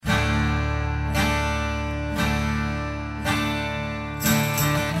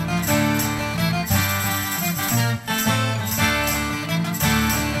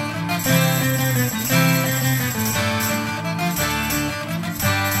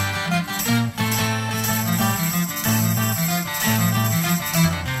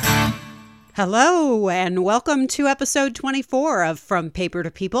Hello, and welcome to episode 24 of From Paper to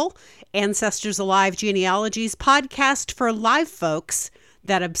People, Ancestors Alive Genealogies podcast for live folks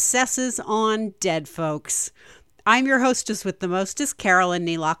that obsesses on dead folks. I'm your hostess with the mostest, Carolyn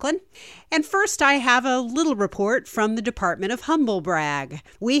Nee Lachlan. And first, I have a little report from the Department of Humblebrag.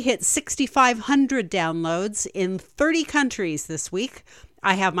 We hit 6,500 downloads in 30 countries this week.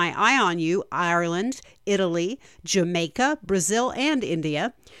 I have my eye on you, Ireland, Italy, Jamaica, Brazil, and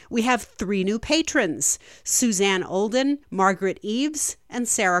India. We have 3 new patrons, Suzanne Olden, Margaret Eves, and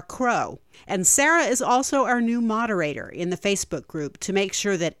Sarah Crow. And Sarah is also our new moderator in the Facebook group to make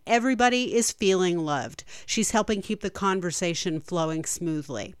sure that everybody is feeling loved. She's helping keep the conversation flowing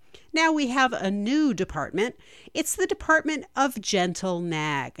smoothly. Now we have a new department. It's the Department of Gentle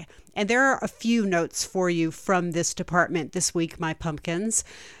Nag. And there are a few notes for you from this department this week, my pumpkins.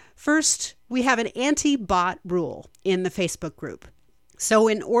 First, we have an anti-bot rule in the Facebook group. So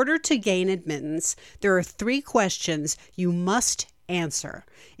in order to gain admittance, there are 3 questions you must answer.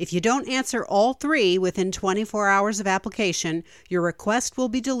 If you don't answer all 3 within 24 hours of application, your request will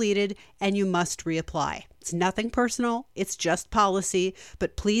be deleted and you must reapply. It's nothing personal, it's just policy,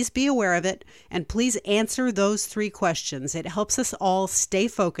 but please be aware of it and please answer those 3 questions. It helps us all stay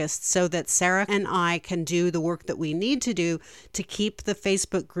focused so that Sarah and I can do the work that we need to do to keep the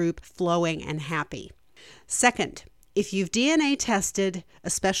Facebook group flowing and happy. Second, if you've DNA tested,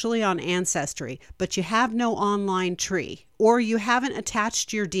 especially on Ancestry, but you have no online tree, or you haven't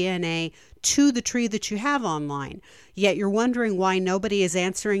attached your DNA to the tree that you have online, yet you're wondering why nobody is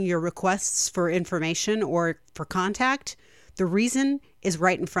answering your requests for information or for contact, the reason is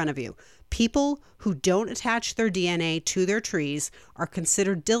right in front of you. People who don't attach their DNA to their trees are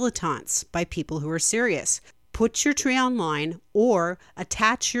considered dilettantes by people who are serious. Put your tree online or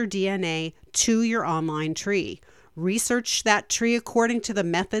attach your DNA to your online tree. Research that tree according to the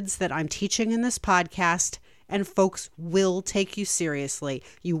methods that I'm teaching in this podcast, and folks will take you seriously.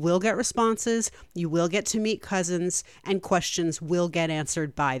 You will get responses, you will get to meet cousins, and questions will get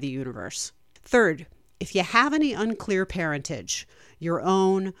answered by the universe. Third, if you have any unclear parentage, your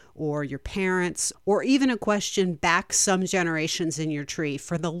own or your parents, or even a question back some generations in your tree,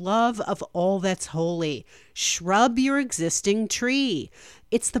 for the love of all that's holy, shrub your existing tree.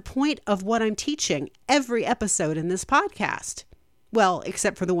 It's the point of what I'm teaching every episode in this podcast. Well,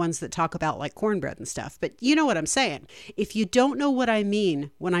 except for the ones that talk about like cornbread and stuff, but you know what I'm saying. If you don't know what I mean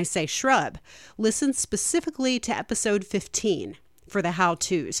when I say shrub, listen specifically to episode 15. For the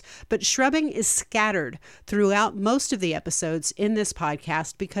how-tos, but shrubbing is scattered throughout most of the episodes in this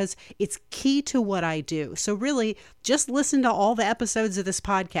podcast because it's key to what I do. So really, just listen to all the episodes of this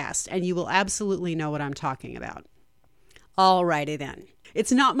podcast and you will absolutely know what I'm talking about. Alrighty then.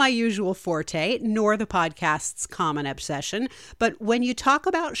 It's not my usual forte, nor the podcast's common obsession, but when you talk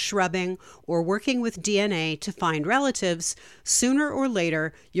about shrubbing or working with DNA to find relatives, sooner or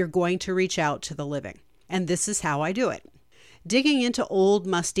later, you're going to reach out to the living. And this is how I do it. Digging into old,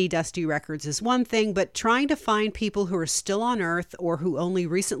 musty, dusty records is one thing, but trying to find people who are still on Earth or who only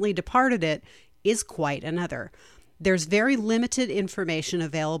recently departed it is quite another. There's very limited information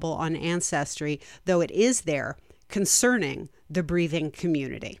available on Ancestry, though it is there, concerning the breathing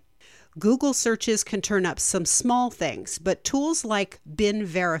community. Google searches can turn up some small things, but tools like Been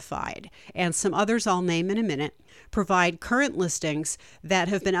Verified and some others I'll name in a minute provide current listings that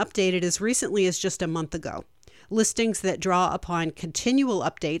have been updated as recently as just a month ago. Listings that draw upon continual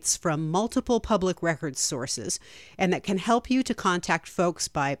updates from multiple public records sources and that can help you to contact folks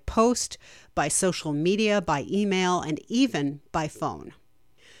by post, by social media, by email, and even by phone.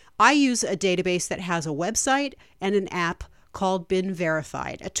 I use a database that has a website and an app called Been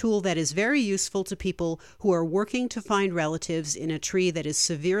Verified, a tool that is very useful to people who are working to find relatives in a tree that is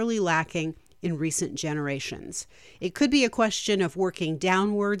severely lacking in recent generations. It could be a question of working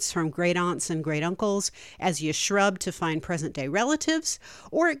downwards from great aunts and great uncles as you shrub to find present-day relatives,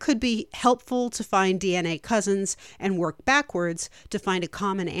 or it could be helpful to find DNA cousins and work backwards to find a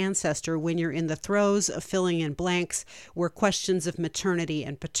common ancestor when you're in the throes of filling in blanks where questions of maternity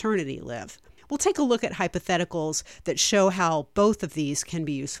and paternity live. We'll take a look at hypotheticals that show how both of these can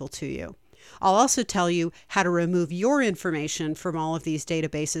be useful to you. I'll also tell you how to remove your information from all of these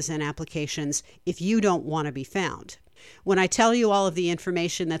databases and applications if you don't want to be found. When I tell you all of the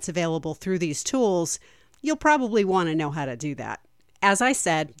information that's available through these tools, you'll probably want to know how to do that. As I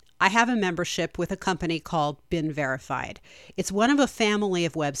said, I have a membership with a company called Been Verified. It's one of a family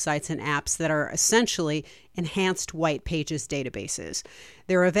of websites and apps that are essentially enhanced white pages databases.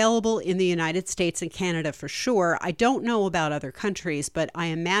 They're available in the United States and Canada for sure. I don't know about other countries, but I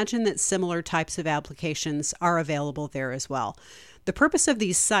imagine that similar types of applications are available there as well. The purpose of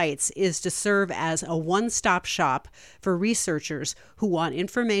these sites is to serve as a one-stop shop for researchers who want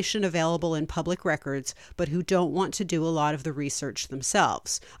information available in public records, but who don't want to do a lot of the research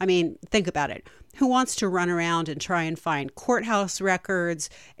themselves. I mean, think about it. Who wants to run around and try and find courthouse records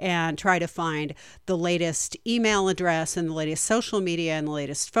and try to find the latest email address and the latest social media and the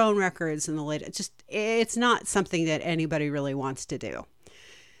latest phone records and the latest, it's not something that anybody really wants to do.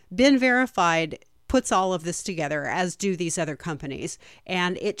 Been Verified puts all of this together, as do these other companies,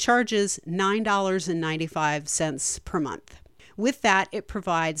 and it charges $9.95 per month. With that, it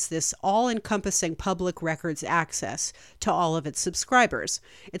provides this all-encompassing public records access to all of its subscribers.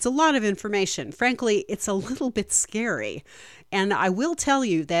 It's a lot of information. Frankly, it's a little bit scary. And I will tell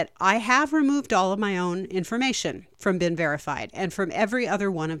you that I have removed all of my own information from Been Verified and from every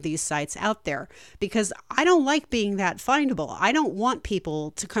other one of these sites out there because I don't like being that findable. I don't want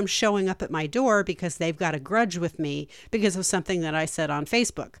people to come showing up at my door because they've got a grudge with me because of something that I said on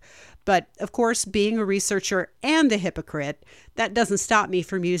Facebook. But of course, being a researcher and a hypocrite, that doesn't stop me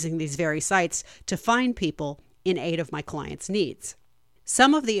from using these very sites to find people in aid of my clients' needs.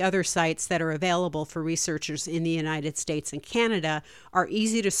 Some of the other sites that are available for researchers in the United States and Canada are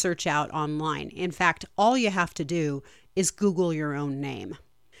easy to search out online. In fact, all you have to do is Google your own name.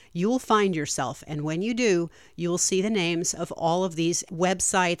 You will find yourself, and when you do, you will see the names of all of these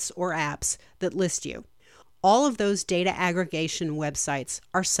websites or apps that list you. All of those data aggregation websites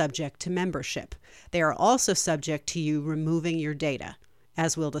are subject to membership. They are also subject to you removing your data,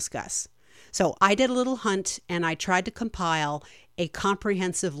 as we'll discuss. So I did a little hunt and I tried to compile a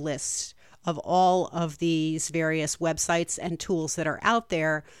comprehensive list of all of these various websites and tools that are out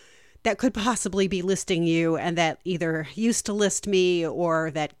there that could possibly be listing you and that either used to list me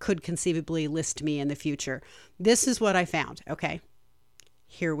or that could conceivably list me in the future. This is what I found. Okay,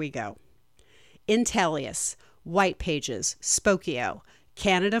 here we go. Intellius, White Pages, Spokeo,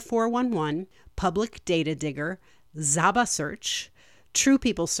 Canada 411, Public Data Digger, Zaba Search, True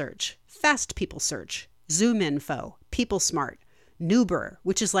People Search, Fast People Search, ZoomInfo, PeopleSmart, Nuber,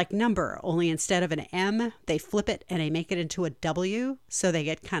 which is like number, only instead of an M, they flip it and they make it into a W, so they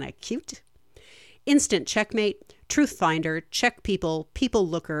get kind of cute. Instant Checkmate, Truth Finder, Check People, People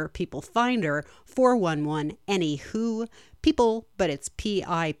Looker, People Finder, 411, Anywho, People, but it's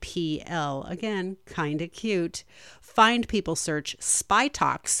PIPL. Again, kind of cute. Find People Search, Spy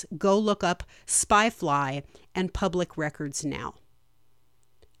Talks, Go Look Up, Spyfly, and Public Records Now.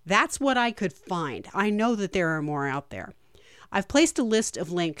 That's what I could find. I know that there are more out there. I've placed a list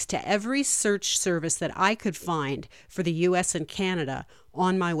of links to every search service that I could find for the US and Canada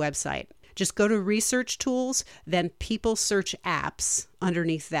on my website. Just go to Research Tools, then People Search Apps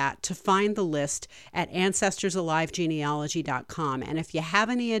underneath that to find the list at AncestorsAliveGenealogy.com. And if you have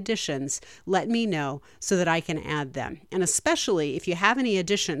any additions, let me know so that I can add them. And especially if you have any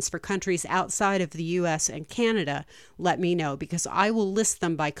additions for countries outside of the US and Canada, let me know because I will list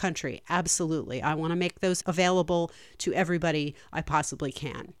them by country. Absolutely. I want to make those available to everybody I possibly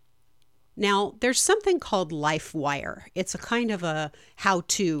can. Now, there's something called LifeWire. It's a kind of a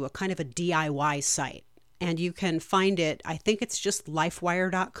how-to, a kind of a DIY site. And you can find it, I think it's just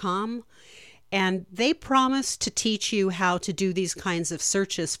lifewire.com. And they promise to teach you how to do these kinds of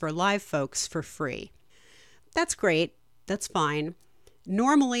searches for live folks for free. That's great. That's fine.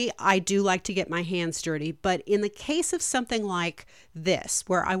 Normally, I do like to get my hands dirty, but in the case of something like this,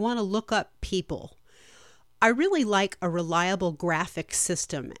 where I want to look up people, I really like a reliable graphic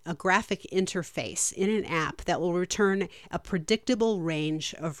system, a graphic interface in an app that will return a predictable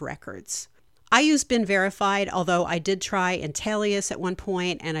range of records. I use Been Verified, although I did try Intellius at one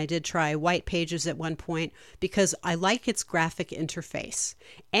point and I did try White Pages at one point because I like its graphic interface.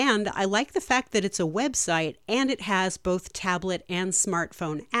 And I like the fact that it's a website and it has both tablet and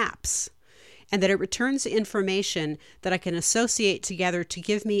smartphone apps, and that it returns information that I can associate together to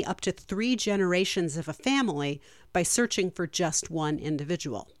give me up to 3 generations of a family by searching for just one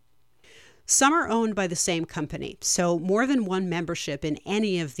individual. Some are owned by the same company, so more than one membership in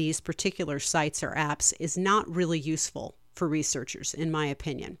any of these particular sites or apps is not really useful for researchers, in my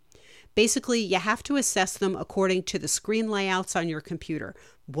opinion. Basically, you have to assess them according to the screen layouts on your computer.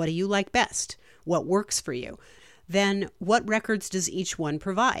 What do you like best? What works for you? Then, what records does each one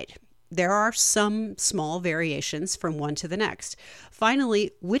provide? There are some small variations from one to the next.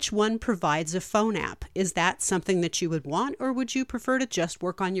 Finally, which one provides a phone app? Is that something that you would want, or would you prefer to just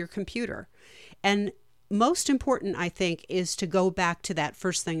work on your computer? And most important, I think, is to go back to that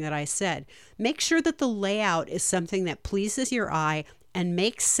first thing that I said. Make sure that the layout is something that pleases your eye and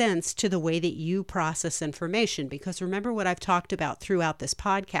makes sense to the way that you process information. Because remember what I've talked about throughout this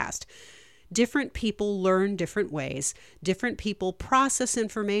podcast. Different people learn different ways. Different people process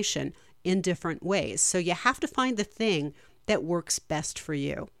information in different ways. So you have to find the thing that works best for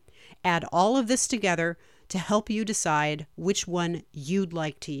you. Add all of this together to help you decide which one you'd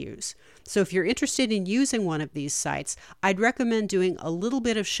like to use. So if you're interested in using one of these sites, I'd recommend doing a little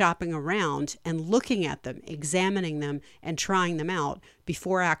bit of shopping around and looking at them, examining them, and trying them out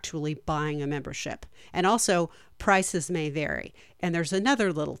before actually buying a membership. And also, prices may vary. And there's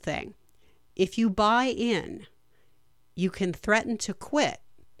another little thing. If you buy in, you can threaten to quit,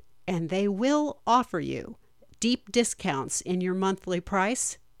 and they will offer you deep discounts in your monthly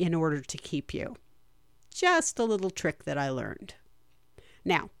price in order to keep you. Just a little trick that I learned.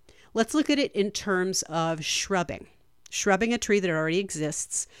 Now, let's look at it in terms of shrubbing. Shrubbing a tree that already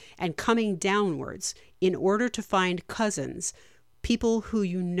exists and coming downwards in order to find cousins, people who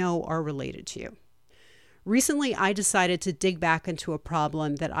you know are related to you. Recently, I decided to dig back into a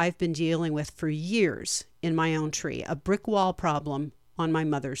problem that I've been dealing with for years in my own tree, a brick wall problem on my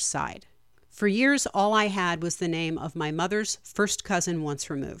mother's side. For years, all I had was the name of my mother's first cousin once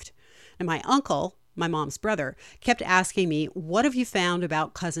removed. And my uncle, my mom's brother, kept asking me, "What have you found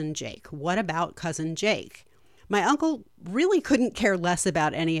about Cousin Jake? What about Cousin Jake?" My uncle really couldn't care less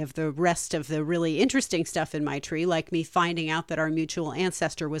about any of the rest of the really interesting stuff in my tree, like me finding out that our mutual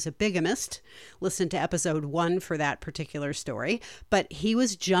ancestor was a bigamist. Listen to episode 1 for that particular story. But he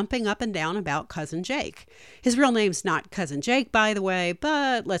was jumping up and down about Cousin Jake. His real name's not Cousin Jake, by the way,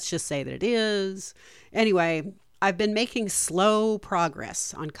 but let's just say that it is. Anyway, I've been making slow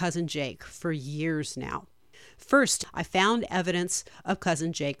progress on Cousin Jake for years now. First, I found evidence of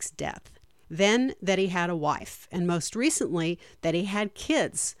Cousin Jake's death. Then that he had a wife, and most recently that he had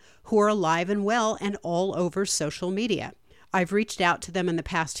kids who are alive and well and all over social media. I've reached out to them in the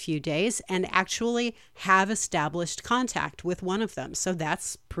past few days and actually have established contact with one of them, so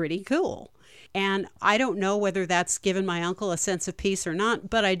that's pretty cool. And I don't know whether that's given my uncle a sense of peace or not,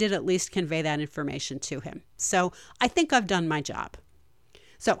 but I did at least convey that information to him. So I think I've done my job.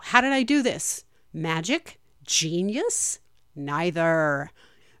 So how did I do this? Magic? Genius? Neither.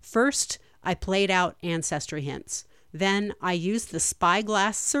 First, I played out Ancestry hints. Then I used the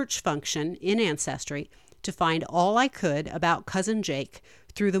spyglass search function in Ancestry to find all I could about Cousin Jake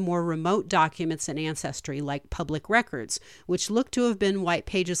through the more remote documents in Ancestry, like public records, which looked to have been white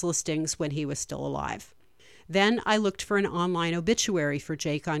pages listings when he was still alive. Then I looked for an online obituary for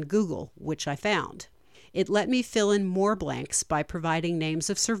Jake on Google, which I found. It let me fill in more blanks by providing names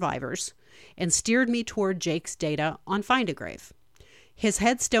of survivors and steered me toward Jake's data on Find a Grave. His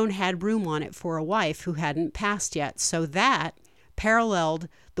headstone had room on it for a wife who hadn't passed yet, so that paralleled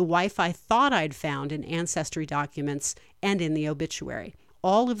the wife I thought I'd found in Ancestry documents and in the obituary.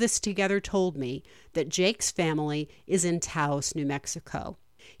 All of this together told me that Jake's family is in Taos, New Mexico.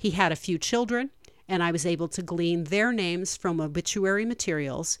 He had a few children, and I was able to glean their names from obituary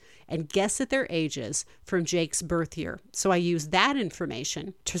materials and guess at their ages from Jake's birth year. So I used that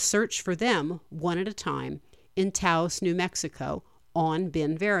information to search for them one at a time in Taos, New Mexico, on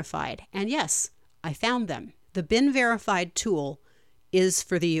Been Verified. And yes, I found them. The Been Verified tool is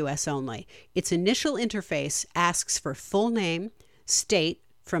for the US only. Its initial interface asks for full name, state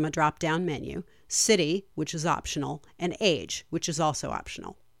from a drop-down menu, city, which is optional, and age, which is also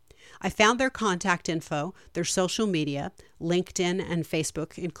optional. I found their contact info, their social media, LinkedIn and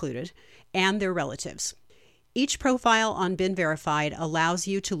Facebook included, and their relatives. Each profile on Been Verified allows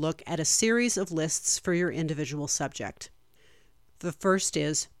you to look at a series of lists for your individual subject. The first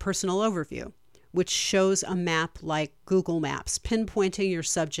is Personal Overview, which shows a map like Google Maps, pinpointing your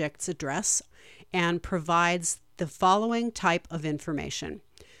subject's address, and provides the following type of information.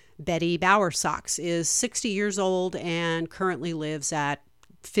 Betty Bowersox is 60 years old and currently lives at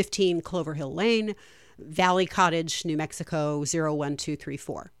 15 Clover Hill Lane, Valley Cottage, New Mexico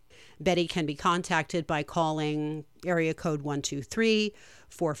 01234. Betty can be contacted by calling area code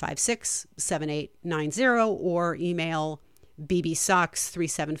 123-456-7890 or email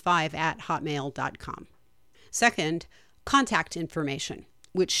bbsox375@hotmail.com. Second, contact information,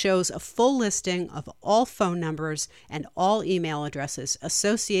 which shows a full listing of all phone numbers and all email addresses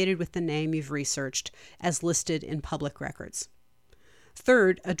associated with the name you've researched as listed in public records.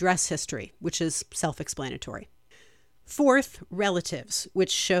 Third, address history, which is self-explanatory. Fourth, relatives,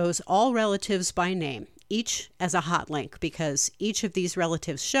 which shows all relatives by name, each as a hot link because each of these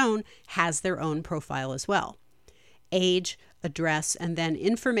relatives shown has their own profile as well. age, address, and then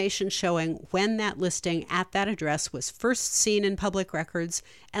information showing when that listing at that address was first seen in public records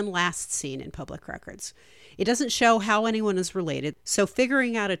and last seen in public records. It doesn't show how anyone is related, so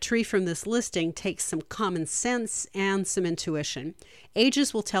figuring out a tree from this listing takes some common sense and some intuition.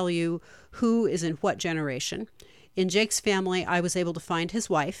 Ages will tell you who is in what generation. In Jake's family, I was able to find his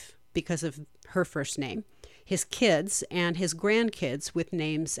wife because of her first name, his kids, and his grandkids with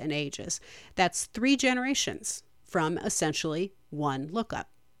names and ages. That's 3 generations from essentially one lookup.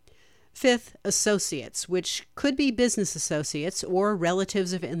 5th, associates, which could be business associates or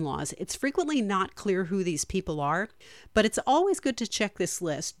relatives of in-laws. It's frequently not clear who these people are, but it's always good to check this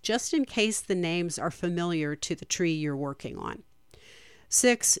list just in case the names are familiar to the tree you're working on.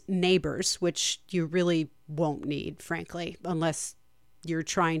 6, neighbors, which you really won't need, frankly, unless you're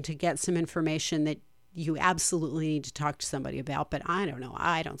trying to get some information that you absolutely need to talk to somebody about, but I don't know.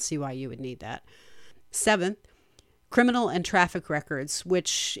 I don't see why you would need that. 7th, criminal and traffic records,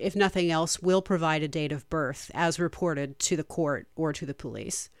 which, if nothing else, will provide a date of birth as reported to the court or to the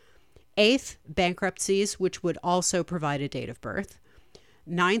police. 8th, bankruptcies, which would also provide a date of birth.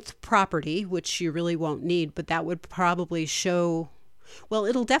 9th, property, which you really won't need, but that would probably show, well,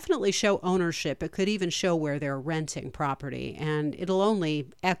 it'll definitely show ownership. It could even show where they're renting property, and it'll only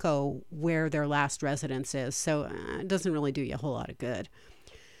echo where their last residence is, so it doesn't really do you a whole lot of good.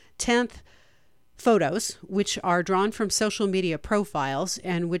 10th, photos, which are drawn from social media profiles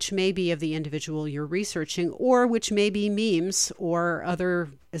and which may be of the individual you're researching, or which may be memes or other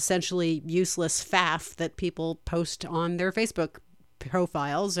essentially useless faff that people post on their Facebook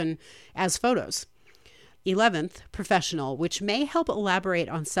profiles and as photos. 11th, professional, which may help elaborate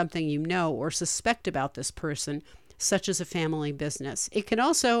on something you know or suspect about this person, such as a family business. It can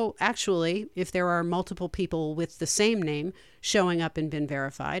also actually, if there are multiple people with the same name showing up and been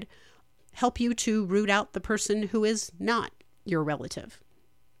verified, help you to root out the person who is not your relative.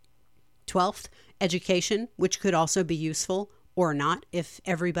 12th, education, which could also be useful or not if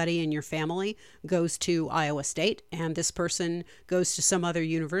everybody in your family goes to Iowa State and this person goes to some other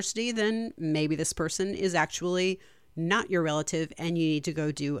university, then maybe this person is actually not your relative and you need to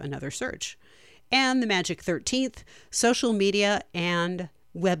go do another search. And the magic 13th, social media and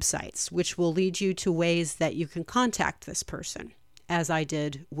websites, which will lead you to ways that you can contact this person, as I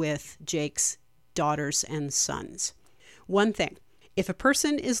did with Jake's daughters and sons. One thing, if a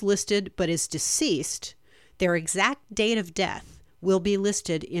person is listed but is deceased, their exact date of death will be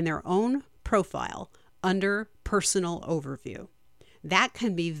listed in their own profile under personal overview. That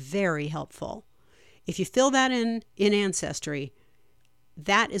can be very helpful. If you fill that in Ancestry,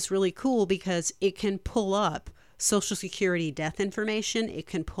 that is really cool because it can pull up Social Security death information. It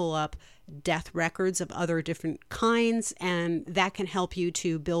can pull up death records of other different kinds, and that can help you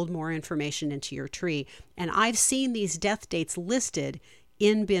to build more information into your tree. And I've seen these death dates listed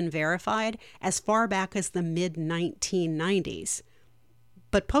in Been Verified as far back as the mid-1990s,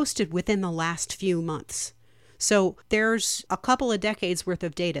 but posted within the last few months. So there's a couple of decades worth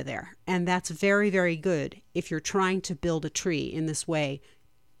of data there, and that's very, very good if you're trying to build a tree in this way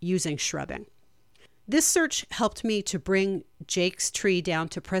using shrubbing. This search helped me to bring Jake's tree down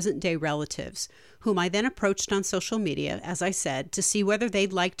to present-day relatives, whom I then approached on social media, as I said, to see whether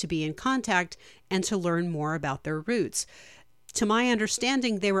they'd like to be in contact and to learn more about their roots. To my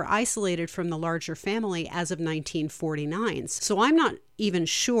understanding, they were isolated from the larger family as of 1949. So I'm not even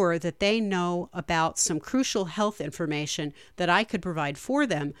sure that they know about some crucial health information that I could provide for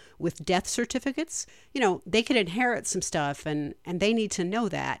them with death certificates. You know, they could inherit some stuff and they need to know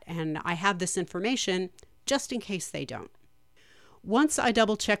that. And I have this information just in case they don't. Once I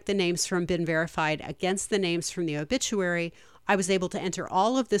double-checked the names from Been Verified against the names from the obituary, I was able to enter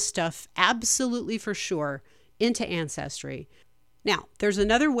all of this stuff absolutely for sure into Ancestry. Now, there's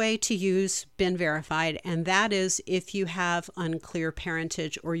another way to use Been Verified, and that is if you have unclear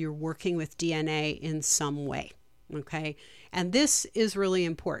parentage or you're working with DNA in some way, okay? And this is really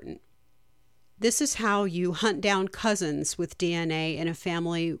important. This is how you hunt down cousins with DNA in a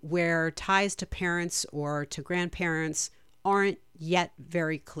family where ties to parents or to grandparents aren't yet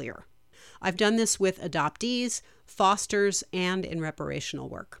very clear. I've done this with adoptees, fosters, and in reparational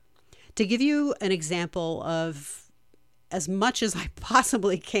work. To give you an example of as much as I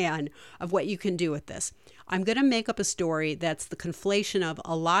possibly can of what you can do with this, I'm going to make up a story that's the conflation of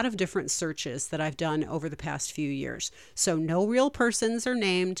a lot of different searches that I've done over the past few years. So no real persons are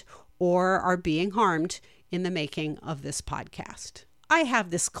named or are being harmed in the making of this podcast. I have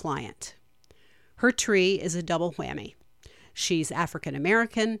this client. Her tree is a double whammy. She's African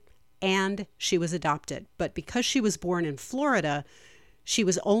American and she was adopted. But because she was born in Florida, She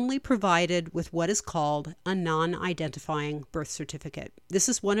was only provided with what is called a non-identifying birth certificate. This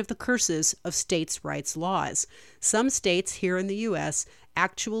is one of the curses of states' rights laws. Some states here in the U.S.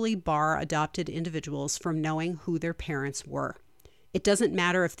 actually bar adopted individuals from knowing who their parents were. It doesn't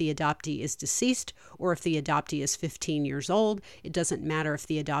matter if the adoptee is deceased or if the adoptee is 15 years old. It doesn't matter if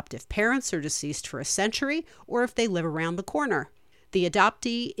the adoptive parents are deceased for a century or if they live around the corner. The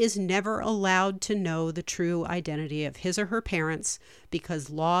adoptee is never allowed to know the true identity of his or her parents because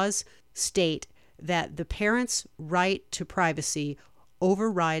laws state that the parent's right to privacy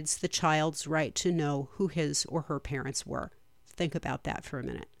overrides the child's right to know who his or her parents were. Think about that for a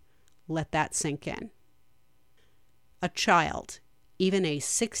minute. Let that sink in. A child, even a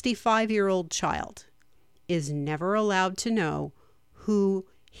 65-year-old child, is never allowed to know who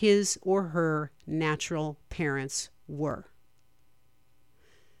his or her natural parents were.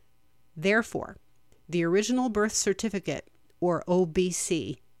 Therefore, the original birth certificate, or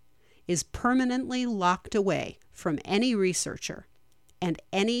OBC, is permanently locked away from any researcher and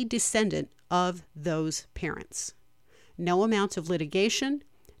any descendant of those parents. No amount of litigation,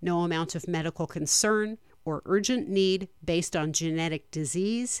 no amount of medical concern or urgent need based on genetic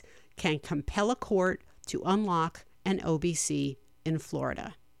disease can compel a court to unlock an OBC in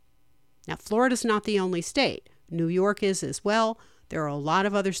Florida. Now, Florida's not the only state. New York is as well. There are a lot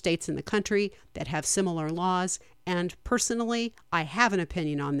of other states in the country that have similar laws, and personally, I have an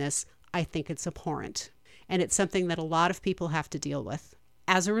opinion on this. I think it's abhorrent, and it's something that a lot of people have to deal with.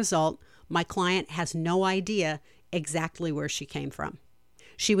 As a result, my client has no idea exactly where she came from.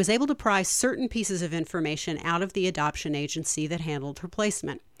 She was able to pry certain pieces of information out of the adoption agency that handled her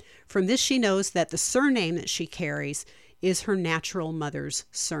placement. From this, she knows that the surname that she carries is her natural mother's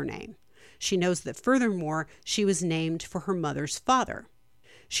surname. She knows that furthermore, she was named for her mother's father.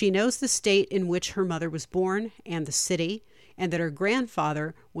 She knows the state in which her mother was born and the city, and that her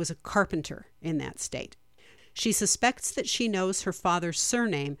grandfather was a carpenter in that state. She suspects that she knows her father's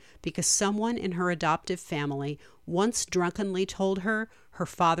surname because someone in her adoptive family once drunkenly told her her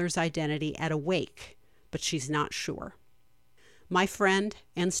father's identity at a wake, but she's not sure. My friend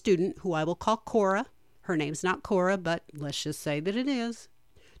and student, who I will call Cora, her name's not Cora, but let's just say that it is,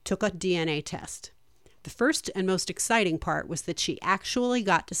 took a DNA test. The first and most exciting part was that she actually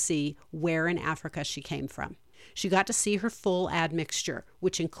got to see where in Africa she came from. She got to see her full admixture,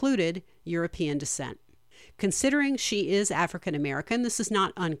 which included European descent. Considering she is African American, this is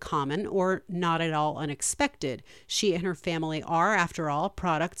not uncommon or not at all unexpected. She and her family are, after all,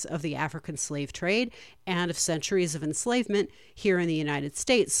 products of the African slave trade and of centuries of enslavement here in the United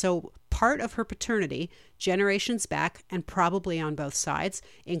States. So part of her paternity, generations back and probably on both sides,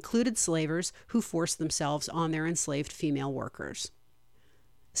 included slavers who forced themselves on their enslaved female workers.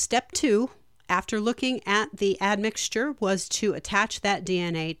 Step 2, after looking at the admixture, was to attach that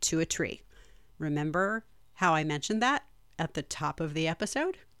DNA to a tree. Remember how I mentioned that at the top of the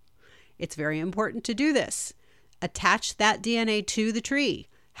episode? It's very important to do this. Attach that DNA to the tree,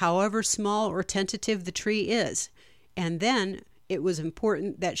 however small or tentative the tree is. And then it was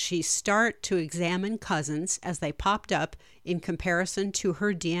important that she start to examine cousins as they popped up in comparison to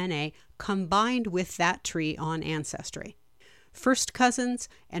her DNA combined with that tree on Ancestry. First cousins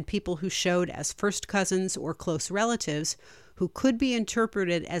and people who showed as first cousins or close relatives who could be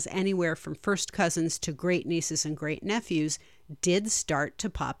interpreted as anywhere from first cousins to great nieces and great nephews did start to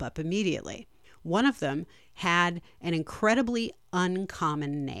pop up immediately. One of them had an incredibly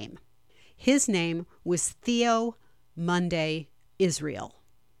uncommon name. His name was Theo Monday Israel.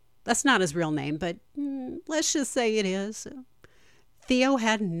 That's not his real name, but let's just say it is. Theo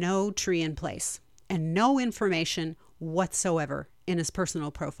had no tree in place and no information whatsoever in his personal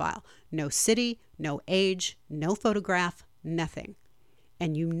profile. No city, no age, no photograph, nothing.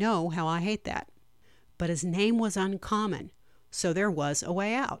 And you know how I hate that. But his name was uncommon, so there was a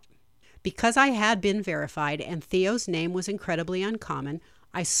way out. Because I had been verified and Theo's name was incredibly uncommon,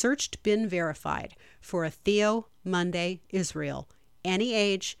 I searched Been Verified for a Theo Monday Israel, any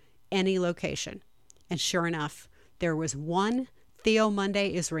age, any location. And sure enough, there was one Theo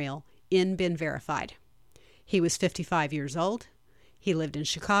Monday Israel in Been Verified. He was 55 years old. He lived in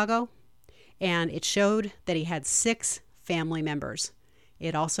Chicago, and it showed that he had 6 family members.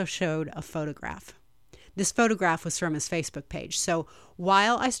 It also showed a photograph. This photograph was from his Facebook page. So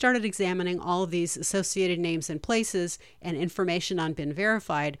while I started examining all of these associated names and places and information on Been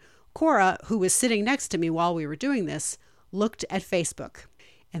Verified, Cora, who was sitting next to me while we were doing this, looked at Facebook.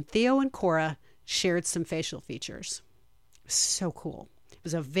 And Theo and Cora shared some facial features. So cool. It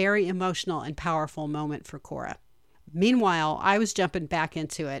was a very emotional and powerful moment for Cora. Meanwhile, I was jumping back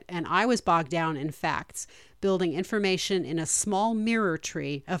into it, and I was bogged down in facts building information in a small mirror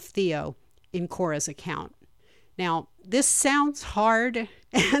tree of Theo in Cora's account. Now, this sounds hard,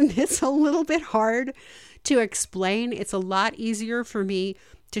 and it's a little bit hard to explain. It's a lot easier for me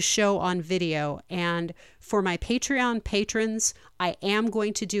to show on video. And for my Patreon patrons, I am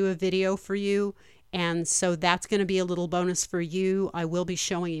going to do a video for you. And so that's going to be a little bonus for you. I will be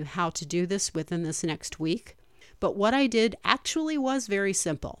showing you how to do this within this next week. But what I did actually was very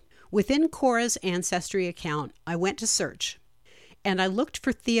simple. Within Cora's Ancestry account, I went to search, and I looked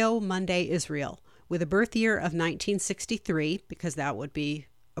for Theo Monday Israel with a birth year of 1963, because that would be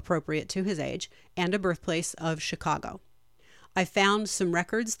appropriate to his age, and a birthplace of Chicago. I found some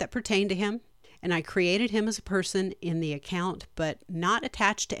records that pertain to him, and I created him as a person in the account, but not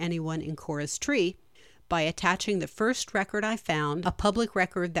attached to anyone in Cora's tree, by attaching the first record I found, a public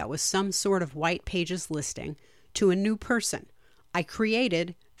record that was some sort of white pages listing, to a new person. I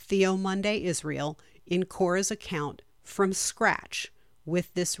created Theo Monday Israel in Cora's account from scratch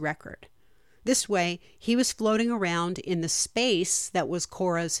with this record. This way, he was floating around in the space that was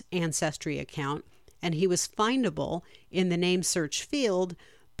Cora's Ancestry account, and he was findable in the name search field,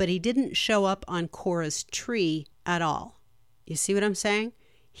 but he didn't show up on Cora's tree at all. You see what I'm saying?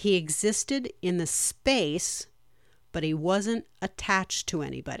 He existed in the space, but he wasn't attached to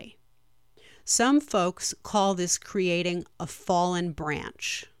anybody. Some folks call this creating a fallen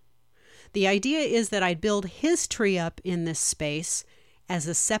branch. The idea is that I'd build his tree up in this space as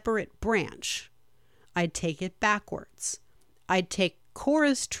a separate branch. I'd take it backwards. I'd take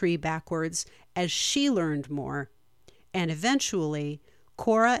Cora's tree backwards as she learned more, and eventually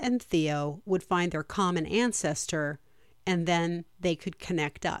Cora and Theo would find their common ancestor, and then they could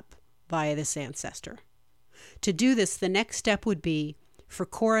connect up via this ancestor. To do this, the next step would be for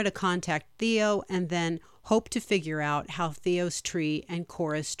Cora to contact Theo and then hope to figure out how Theo's tree and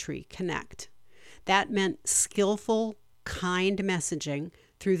Cora's tree connect. That meant skillful, kind messaging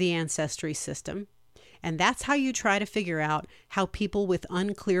through the ancestry system. And that's how you try to figure out how people with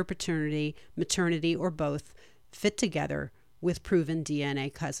unclear paternity, maternity, or both fit together with proven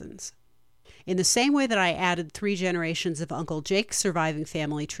DNA cousins. In the same way that I added 3 generations of Uncle Jake's surviving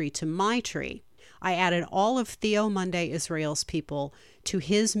family tree to my tree, I added all of Theo Monday Israel's people to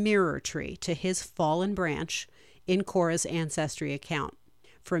his mirror tree, to his fallen branch in Cora's Ancestry account.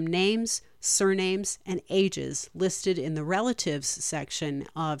 From names, surnames, and ages listed in the relatives section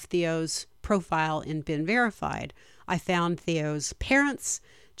of Theo's profile in Been Verified, I found Theo's parents,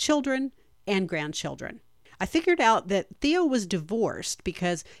 children, and grandchildren. I figured out that Theo was divorced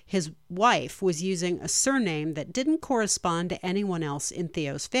because his wife was using a surname that didn't correspond to anyone else in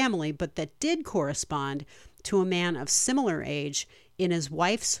Theo's family, but that did correspond to a man of similar age in his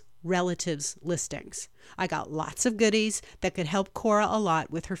wife's relatives listings. I got lots of goodies that could help Cora a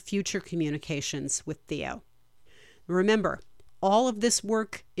lot with her future communications with Theo. Remember, all of this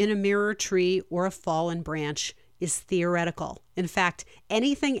work in a mirror tree or a fallen branch is theoretical. In fact,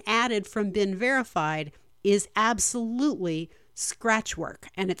 anything added from Been Verified is absolutely scratch work,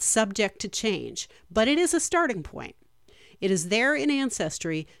 and it's subject to change, but it is a starting point. It is there in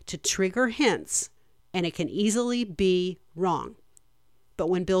Ancestry to trigger hints, and it can easily be wrong. But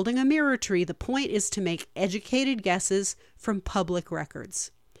when building a mirror tree, the point is to make educated guesses from public records.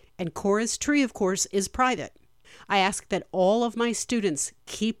 And Cora's tree, of course, is private. I ask that all of my students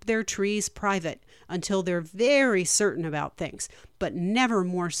keep their trees private until they're very certain about things, but never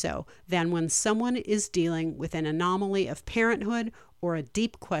more so than when someone is dealing with an anomaly of parenthood or a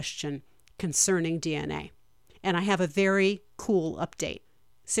deep question concerning DNA. And I have a very cool update.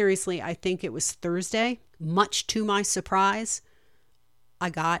 Seriously, I think it was Thursday. Much to my surprise, I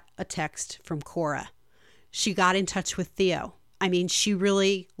got a text from Cora. She got in touch with Theo. I mean, she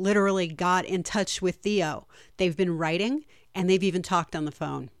really, literally got in touch with Theo. They've been writing, and they've even talked on the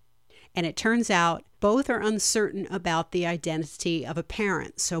phone. And it turns out both are uncertain about the identity of a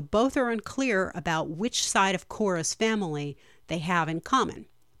parent. So both are unclear about which side of Cora's family they have in common.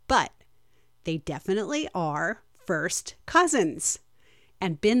 But they definitely are first cousins.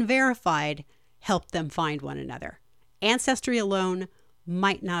 And Been Verified helped them find one another. Ancestry alone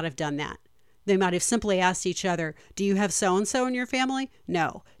might not have done that. They might have simply asked each other, do you have so-and-so in your family?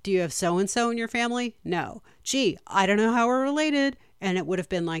 No. Do you have so-and-so in your family? No. Gee, I don't know how we're related. And it would have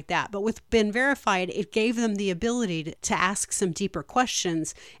been like that. But with Been Verified, it gave them the ability to ask some deeper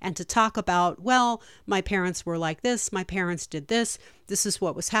questions and to talk about, well, my parents were like this, my parents did this, this is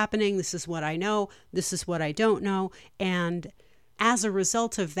what was happening, this is what I know, this is what I don't know. And as a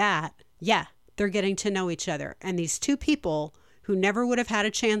result of that, yeah, they're getting to know each other. And these two people who never would have had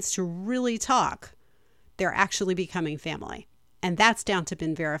a chance to really talk, they're actually becoming family. And that's down to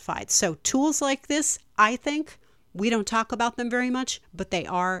been verified. So tools like this, I think, we don't talk about them very much, but they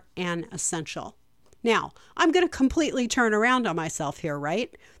are an essential. Now, I'm going to completely turn around on myself here,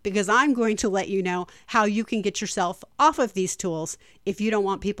 right? Because I'm going to let you know how you can get yourself off of these tools if you don't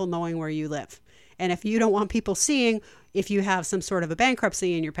want people knowing where you live. And if you don't want people seeing if you have some sort of a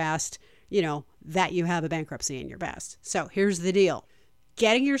bankruptcy in your past, that you have a bankruptcy in your past. So here's the deal.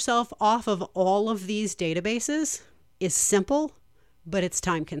 Getting yourself off of all of these databases is simple, but it's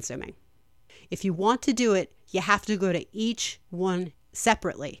time consuming. If you want to do it, you have to go to each one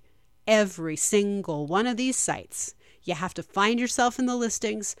separately. Every single one of these sites. You have to find yourself in the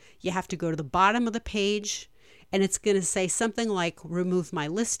listings. You have to go to the bottom of the page, and it's going to say something like remove my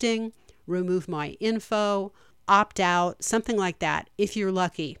listing, remove my info, opt out, something like that, if you're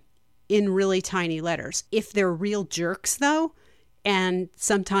lucky, in really tiny letters. If they're real jerks, though, and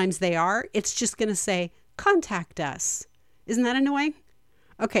sometimes they are, it's just going to say, contact us. Isn't that annoying?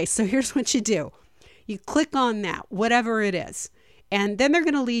 Okay, so here's what you do. You click on that, whatever it is. And then they're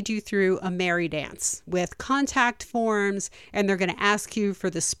going to lead you through a merry dance with contact forms, and they're going to ask you for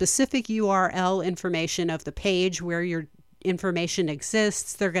the specific URL information of the page where your information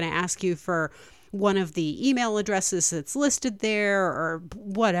exists. They're going to ask you for one of the email addresses that's listed there or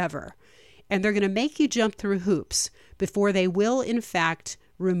whatever. And they're going to make you jump through hoops before they will, in fact,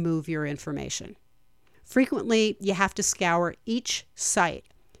 remove your information. Frequently, you have to scour each site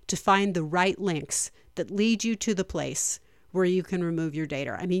to find the right links that lead you to the place where you can remove your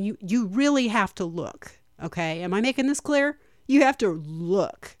data. I mean, you really have to look, okay? Am I making this clear? You have to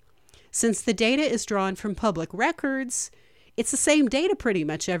look. Since the data is drawn from public records, it's the same data pretty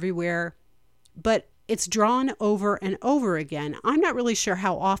much everywhere, but it's drawn over and over again. I'm not really sure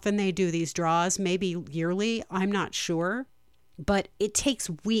how often they do these draws, maybe yearly, I'm not sure, but it takes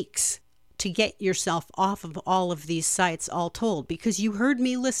weeks to get yourself off of all of these sites all told, because you heard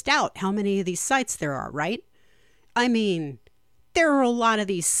me list out how many of these sites there are, right? I mean, there are a lot of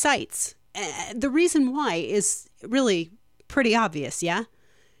these sites. The reason why is really pretty obvious, yeah?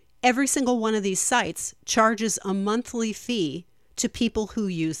 Every single one of these sites charges a monthly fee to people who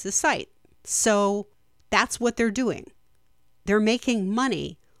use the site. So that's what they're doing. They're making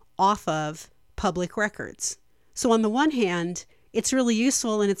money off of public records. So on the one hand, it's really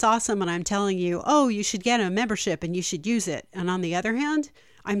useful and it's awesome, and I'm telling you, oh, you should get a membership and you should use it. And on the other hand,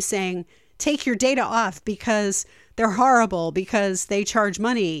 I'm saying, take your data off because they're horrible, because they charge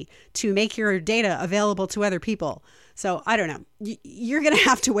money to make your data available to other people. So I don't know. You're going to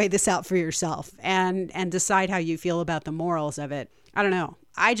have to weigh this out for yourself and decide how you feel about the morals of it. I don't know.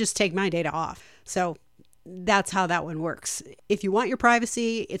 I just take my data off. So that's how that one works. If you want your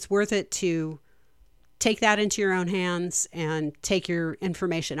privacy, it's worth it to take that into your own hands and take your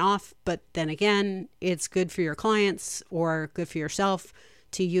information off. But then again, it's good for your clients or good for yourself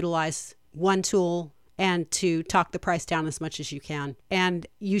to utilize one tool and to talk the price down as much as you can. And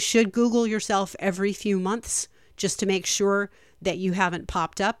you should Google yourself every few months just to make sure that you haven't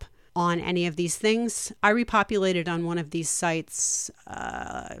popped up on any of these things. I repopulated on one of these sites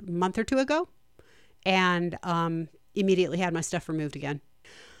a month or two ago and immediately had my stuff removed again.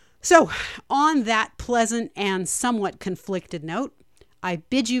 So on that pleasant and somewhat conflicted note, I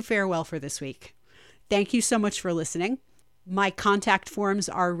bid you farewell for this week. Thank you so much for listening. My contact forms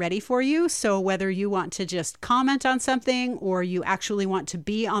are ready for you. So whether you want to just comment on something or you actually want to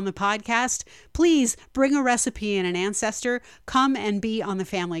be on the podcast, please bring a recipe and an ancestor. Come and be on the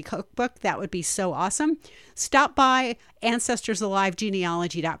family cookbook. That would be so awesome. Stop by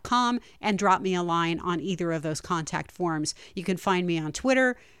AncestorsAliveGenealogy.com and drop me a line on either of those contact forms. You can find me on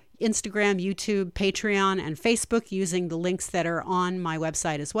Twitter, Instagram, YouTube, Patreon, and Facebook using the links that are on my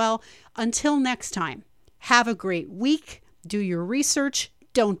website as well. Until next time, have a great week. Do your research.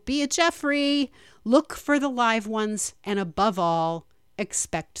 Don't be a Jeffrey. Look for the live ones. And above all,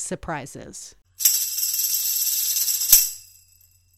 expect surprises.